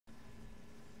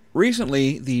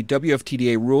Recently, the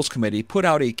WFTDA Rules Committee put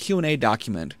out a Q&A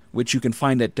document, which you can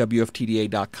find at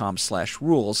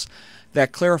wftda.com/rules,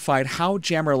 that clarified how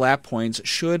jammer lap points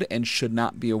should and should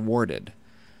not be awarded.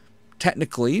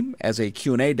 Technically, as a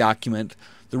Q&A document,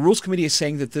 the Rules Committee is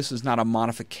saying that this is not a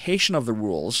modification of the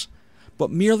rules, but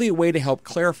merely a way to help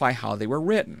clarify how they were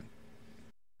written.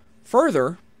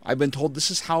 Further, I've been told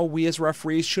this is how we as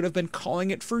referees should have been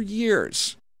calling it for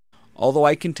years. Although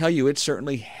I can tell you it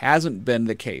certainly hasn't been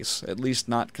the case, at least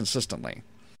not consistently.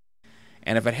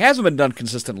 And if it hasn't been done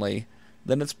consistently,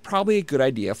 then it's probably a good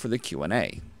idea for the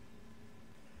Q&A.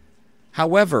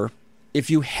 However, if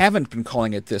you haven't been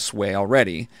calling it this way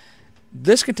already,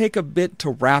 this can take a bit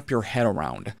to wrap your head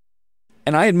around.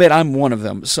 And I admit I'm one of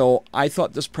them, so I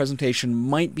thought this presentation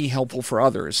might be helpful for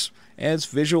others, as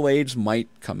visual aids might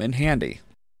come in handy.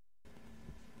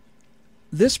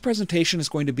 This presentation is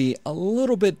going to be a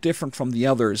little bit different from the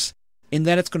others in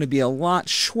that it's going to be a lot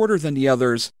shorter than the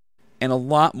others and a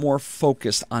lot more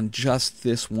focused on just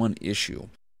this one issue.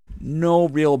 No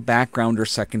real background or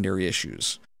secondary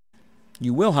issues.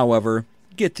 You will, however,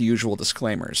 get the usual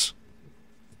disclaimers.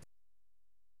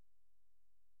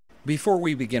 Before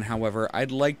we begin, however,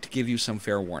 I'd like to give you some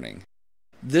fair warning.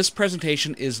 This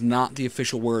presentation is not the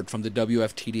official word from the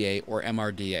WFTDA or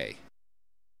MRDA.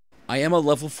 I am a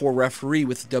Level 4 referee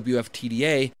with the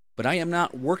WFTDA, but I am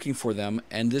not working for them,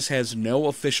 and this has no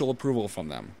official approval from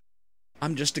them.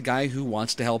 I'm just a guy who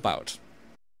wants to help out.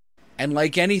 And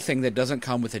like anything that doesn't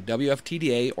come with a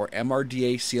WFTDA or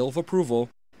MRDA seal of approval,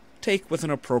 take with an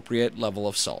appropriate level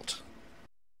of salt.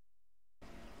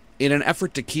 In an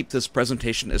effort to keep this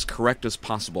presentation as correct as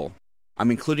possible,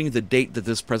 I'm including the date that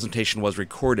this presentation was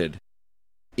recorded.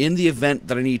 In the event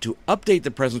that I need to update the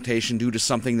presentation due to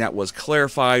something that was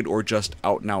clarified or just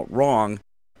out and out wrong,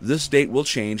 this date will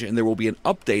change and there will be an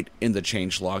update in the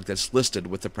changelog that's listed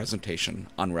with the presentation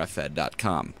on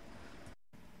refed.com.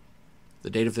 The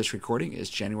date of this recording is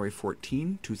January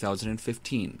 14,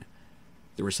 2015.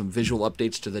 There were some visual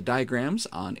updates to the diagrams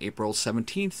on April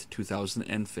 17,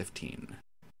 2015.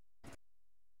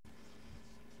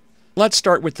 Let's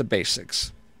start with the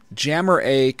basics. Jammer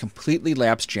A completely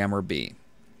laps Jammer B.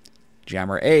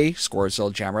 Jammer A scores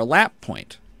a jammer lap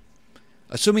point.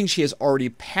 Assuming she has already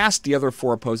passed the other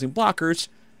 4 opposing blockers,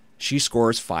 she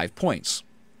scores 5 points.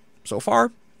 So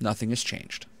far, nothing has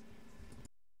changed.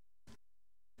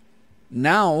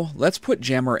 Now, let's put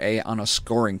Jammer A on a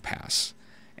scoring pass,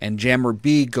 and Jammer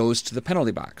B goes to the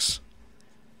penalty box.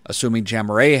 Assuming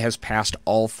Jammer A has passed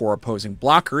all 4 opposing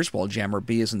blockers while Jammer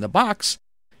B is in the box,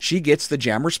 she gets the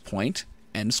jammer's point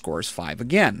and scores 5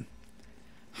 again.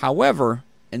 However,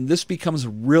 and this becomes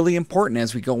really important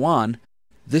as we go on,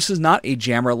 this is not a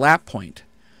jammer lap point.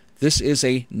 This is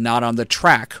a not on the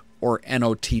track, or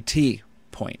NOTT,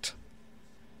 point.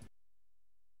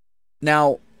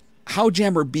 Now, how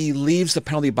Jammer B leaves the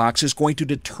penalty box is going to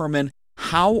determine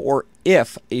how or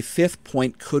if a 5th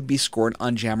point could be scored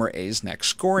on Jammer A's next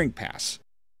scoring pass.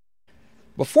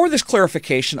 Before this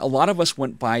clarification, a lot of us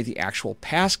went by the actual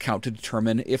pass count to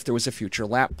determine if there was a future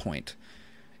lap point.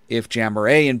 If Jammer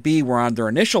A and B were on their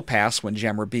initial pass when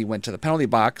Jammer B went to the penalty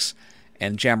box,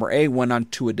 and Jammer A went on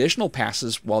 2 additional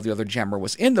passes while the other jammer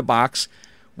was in the box,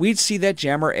 we'd see that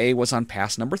Jammer A was on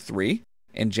pass number 3,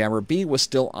 and Jammer B was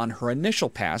still on her initial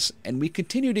pass, and we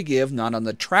continue to give not on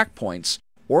the track points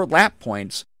or lap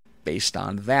points based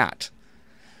on that.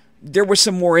 There was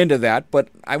some more into that, but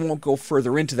I won't go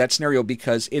further into that scenario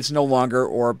because it's no longer,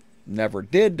 or never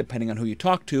did, depending on who you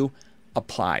talk to,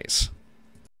 applies.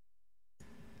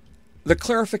 The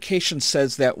clarification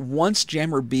says that once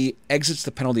Jammer B exits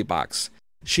the penalty box,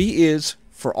 she is,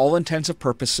 for all intents and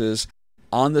purposes,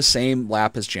 on the same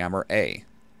lap as Jammer A.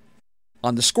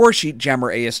 On the score sheet,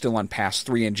 Jammer A is still on pass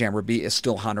 3 and Jammer B is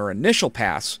still on her initial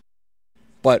pass,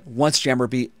 but once Jammer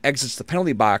B exits the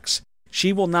penalty box,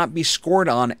 she will not be scored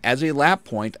on as a lap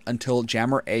point until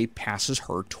Jammer A passes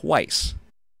her twice.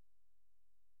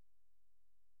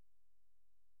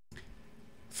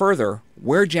 Further,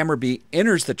 where Jammer B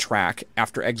enters the track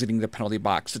after exiting the penalty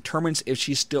box determines if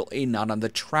she's still a not on the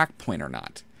track point or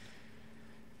not.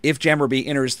 If Jammer B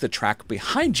enters the track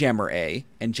behind Jammer A,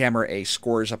 and Jammer A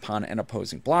scores upon an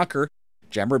opposing blocker,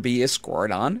 Jammer B is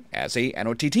scored on as a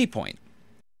NOTT point.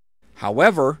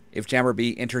 However, if Jammer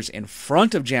B enters in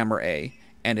front of Jammer A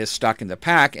and is stuck in the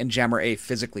pack and Jammer A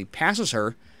physically passes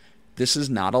her, this is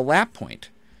not a lap point.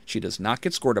 She does not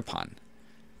get scored upon.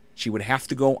 She would have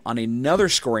to go on another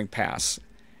scoring pass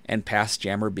and pass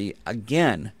Jammer B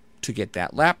again to get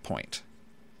that lap point.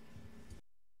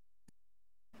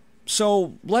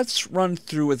 So let's run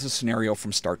through the scenario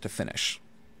from start to finish.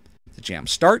 The jam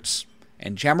starts,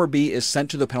 and Jammer B is sent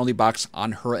to the penalty box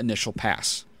on her initial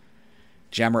pass.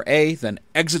 Jammer A then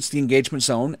exits the engagement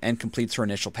zone and completes her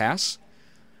initial pass.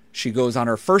 She goes on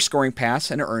her first scoring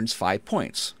pass and earns 5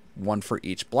 points, 1 for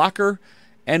each blocker,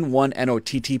 and 1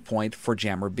 NOTT point for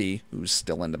Jammer B, who's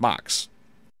still in the box.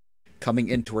 Coming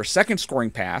into her second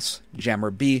scoring pass,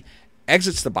 Jammer B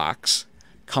exits the box,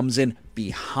 comes in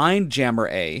behind Jammer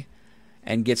A,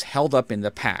 and gets held up in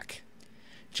the pack.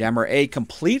 Jammer A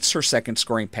completes her second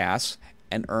scoring pass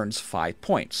and earns 5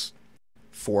 points,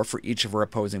 4 for each of her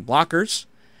opposing blockers,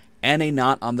 and a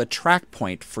not on the track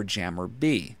point for Jammer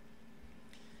B.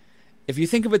 If you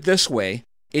think of it this way,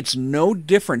 it's no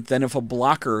different than if a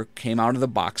blocker came out of the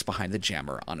box behind the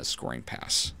jammer on a scoring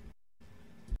pass.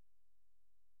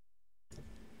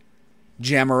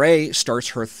 Jammer A starts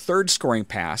her third scoring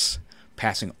pass,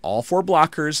 passing all 4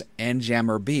 blockers and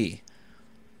Jammer B.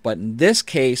 But in this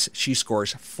case, she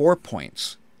scores 4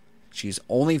 points. She's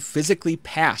only physically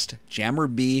passed Jammer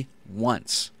B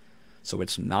once, so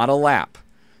it's not a lap.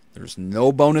 There's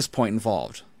no bonus point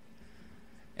involved.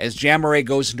 As Jammer A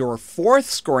goes into her fourth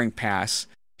scoring pass,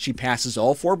 she passes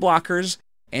all 4 blockers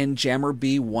and Jammer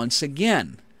B once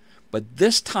again. But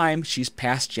this time she's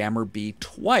passed Jammer B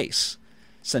twice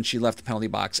since she left the penalty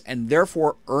box, and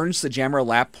therefore earns the Jammer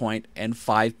lap point and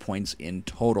 5 points in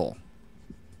total.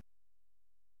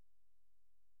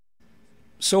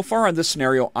 So far in this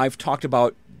scenario, I've talked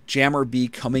about Jammer B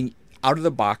coming out of the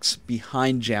box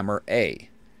behind Jammer A.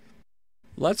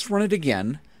 Let's run it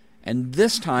again, and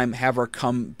this time have her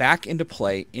come back into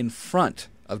play in front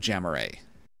of Jammer A.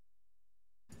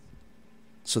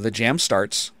 So the jam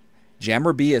starts.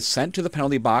 Jammer B is sent to the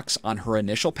penalty box on her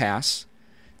initial pass.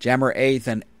 Jammer A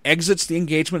then exits the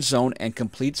engagement zone and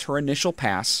completes her initial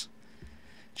pass.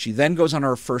 She then goes on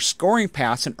her first scoring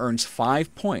pass and earns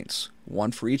 5 points,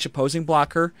 1 for each opposing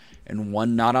blocker and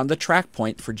 1 not on the track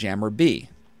point for Jammer B.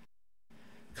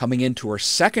 Coming into her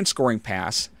second scoring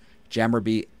pass, Jammer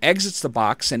B exits the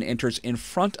box and enters in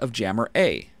front of Jammer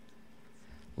A.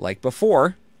 Like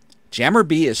before, Jammer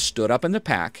B is stood up in the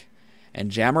pack,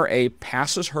 and Jammer A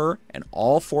passes her and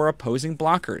all 4 opposing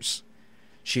blockers.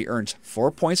 She earns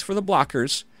 4 points for the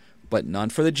blockers, but none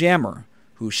for the jammer,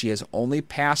 who she has only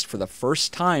passed for the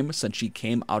first time since she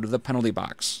came out of the penalty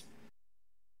box.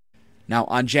 Now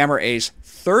on Jammer A's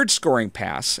third scoring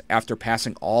pass, after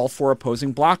passing all 4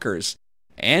 opposing blockers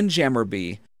and Jammer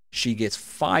B, she gets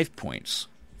 5 points,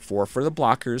 4 for the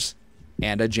blockers,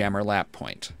 and a jammer lap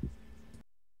point.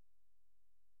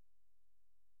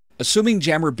 Assuming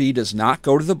Jammer B does not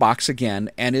go to the box again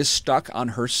and is stuck on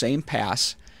her same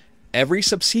pass, every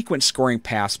subsequent scoring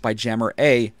pass by Jammer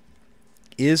A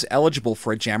is eligible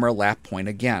for a jammer lap point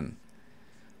again.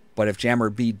 But if Jammer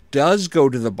B does go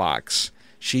to the box,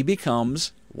 she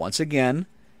becomes, once again,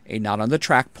 a not on the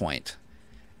track point.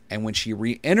 And when she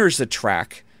re-enters the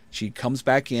track, she comes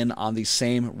back in on the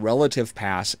same relative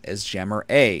pass as Jammer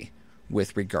A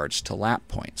with regards to lap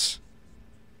points.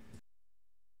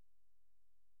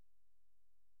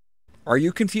 Are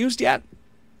you confused yet?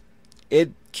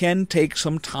 It can take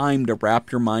some time to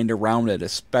wrap your mind around it,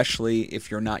 especially if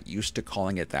you're not used to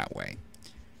calling it that way.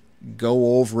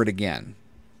 Go over it again,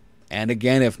 and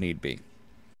again if need be.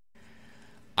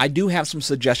 I do have some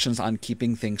suggestions on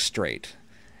keeping things straight,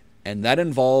 and that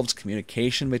involves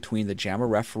communication between the jammer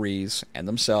referees and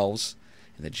themselves,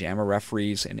 and the jammer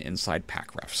referees and inside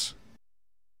pack refs.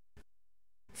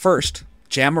 First,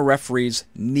 jammer referees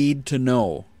need to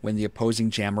know when the opposing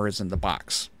jammer is in the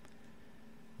box.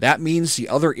 That means the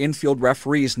other infield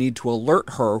referees need to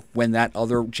alert her when that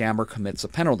other jammer commits a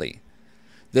penalty.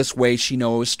 This way she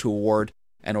knows to award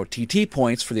NOTT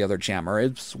points for the other jammer,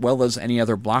 as well as any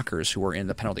other blockers who are in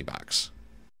the penalty box.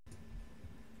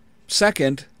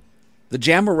 Second, the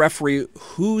jammer referee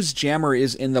whose jammer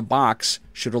is in the box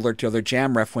should alert the other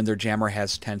jam ref when their jammer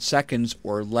has 10 seconds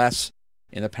or less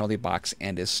in the penalty box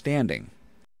and is standing.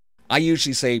 I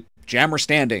usually say jammer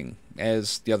standing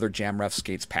as the other jam ref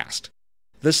skates past.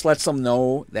 This lets them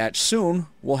know that soon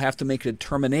we'll have to make a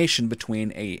determination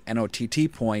between a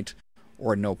NOTT point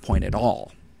or no point at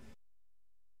all.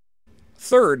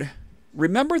 Third,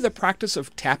 remember the practice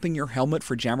of tapping your helmet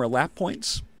for jammer lap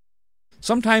points?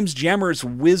 Sometimes jammers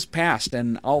whiz past,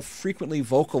 and I'll frequently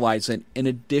vocalize it in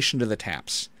addition to the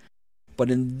taps.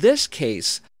 But in this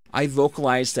case, I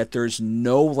vocalize that there's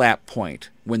no lap point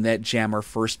when that jammer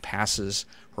first passes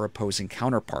her opposing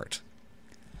counterpart.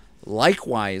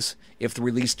 Likewise, if the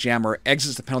released jammer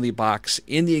exits the penalty box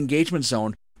in the engagement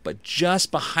zone, but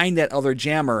just behind that other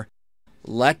jammer,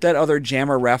 let that other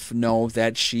jammer ref know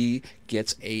that she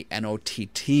gets a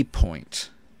NOTT point.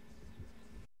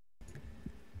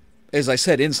 As I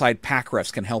said, inside pack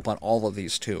refs can help on all of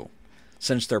these too.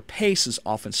 Since their pace is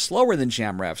often slower than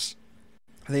jam refs,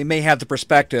 they may have the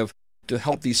perspective to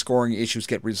help these scoring issues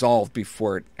get resolved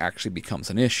before it actually becomes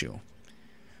an issue.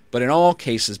 But in all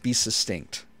cases, be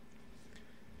succinct.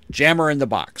 Jammer in the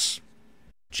box.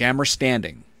 Jammer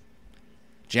standing.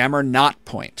 Jammer not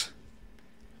point.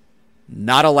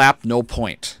 Not a lap, no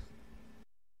point.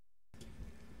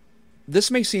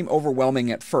 This may seem overwhelming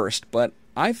at first, but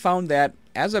I've found that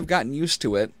as I've gotten used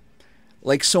to it,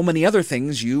 like so many other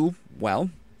things, you,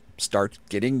 start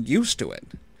getting used to it.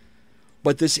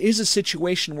 But this is a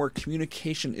situation where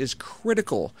communication is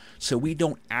critical so we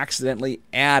don't accidentally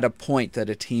add a point that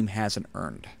a team hasn't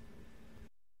earned.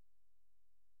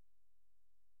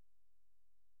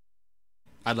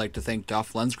 I'd like to thank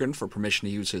Duff Lensgren for permission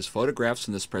to use his photographs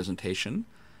in this presentation,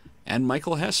 and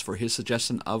Michael Hess for his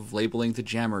suggestion of labeling the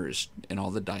jammers in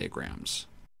all the diagrams.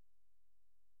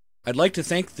 I'd like to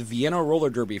thank the Vienna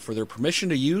Roller Derby for their permission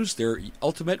to use their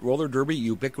Ultimate Roller Derby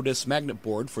Ubiquitous Magnet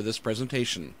Board for this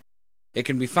presentation. It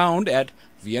can be found at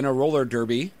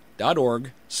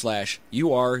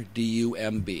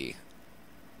viennarollerderby.org/URDUMB.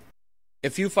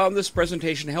 If you found this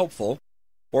presentation helpful,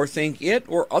 or think it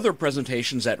or other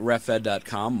presentations at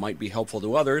refed.com might be helpful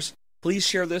to others, please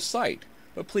share this site,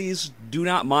 but please do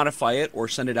not modify it or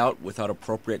send it out without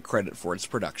appropriate credit for its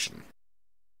production.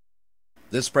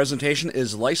 This presentation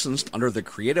is licensed under the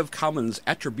Creative Commons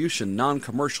Attribution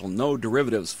Non-Commercial No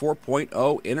Derivatives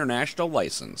 4.0 International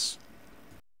License.